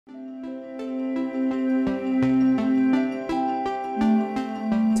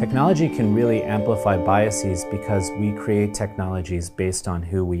Technology can really amplify biases because we create technologies based on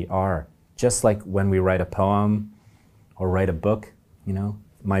who we are. Just like when we write a poem or write a book,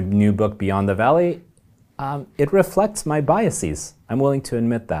 my new book, Beyond the Valley, it reflects my biases. I'm willing to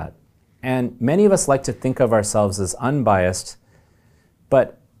admit that. And many of us like to think of ourselves as unbiased,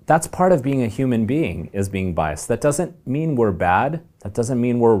 but that's part of being a human being, is being biased. That doesn't mean we're bad, that doesn't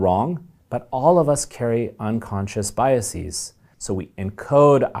mean we're wrong, but all of us carry unconscious biases. So we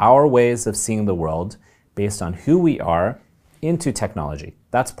encode our ways of seeing the world based on who we are into technology.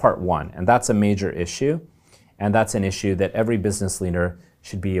 That's part one, and that's a major issue, and that's an issue that every business leader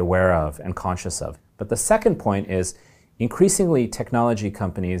should be aware of and conscious of. But the second point is, increasingly technology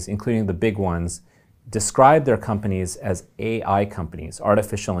companies, including the big ones, describe their companies as AI companies,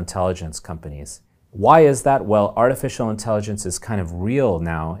 artificial intelligence companies. Why is that? Well, artificial intelligence is kind of real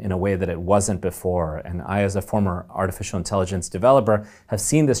now in a way that it wasn't before. And I, as a former artificial intelligence developer, have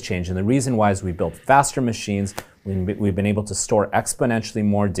seen this change. And the reason why is we built faster machines, we've been able to store exponentially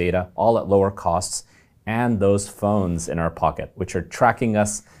more data, all at lower costs, and those phones in our pocket, which are tracking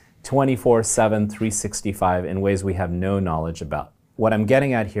us 24/7, 365 in ways we have no knowledge about. What I'm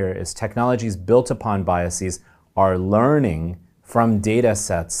getting at here is technologies built upon biases are learning from data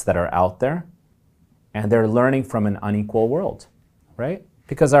sets that are out there, and they're learning from an unequal world, right?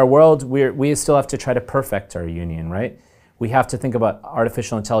 Because our world, we still have to try to perfect our union, right? We have to think about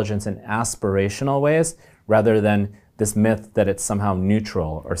artificial intelligence in aspirational ways rather than this myth that it's somehow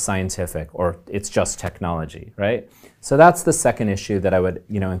neutral or scientific or it's just technology, right? So that's the second issue that I would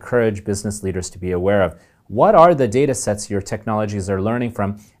encourage business leaders to be aware of. What are the data sets your technologies are learning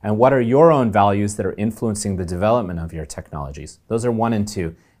from, and what are your own values that are influencing the development of your technologies? Those are 1 and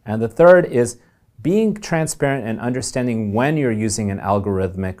 2. And the third is being transparent and understanding when you're using an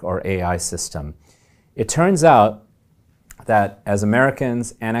algorithmic or AI system. It turns out that as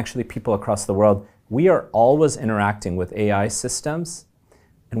Americans and actually people across the world, we are always interacting with AI systems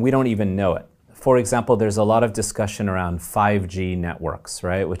and we don't even know it. For example, there's a lot of discussion around 5G networks,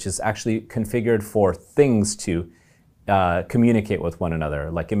 right? Which is actually configured for things to communicate with one another.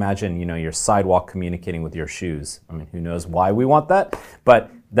 Like imagine, your sidewalk communicating with your shoes. I mean, who knows why we want that?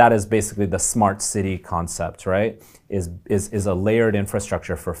 But that is basically the smart city concept, right? Is a layered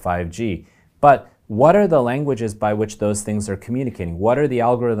infrastructure for 5G. But what are the languages by which those things are communicating? What are the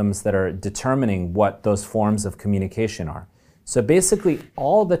algorithms that are determining what those forms of communication are? So basically,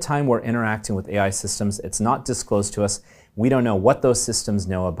 all the time we're interacting with AI systems, it's not disclosed to us. We don't know what those systems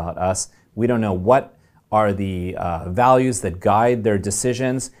know about us. We don't know what are the values that guide their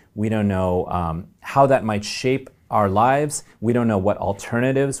decisions. We don't know how that might shape our lives. We don't know what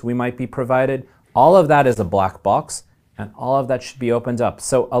alternatives we might be provided. All of that is a black box, and all of that should be opened up.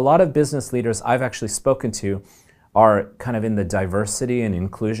 So a lot of business leaders I've actually spoken to are kind of in the diversity and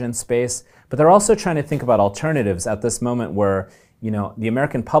inclusion space, but they're also trying to think about alternatives at this moment where, the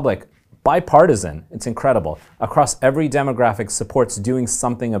American public, bipartisan, it's incredible, across every demographic supports doing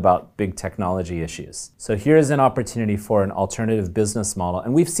something about big technology issues. So here's an opportunity for an alternative business model.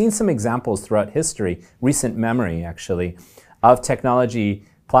 And we've seen some examples throughout history, recent memory actually, of technology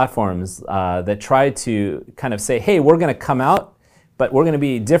platforms that try to kind of say, hey, we're going to come out, but we're going to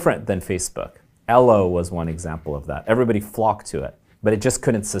be different than Facebook. Ello was one example of that. Everybody flocked to it, but it just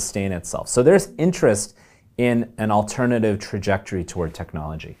couldn't sustain itself. So there's interest in an alternative trajectory toward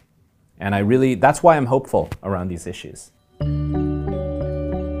technology. And that's why I'm hopeful around these issues.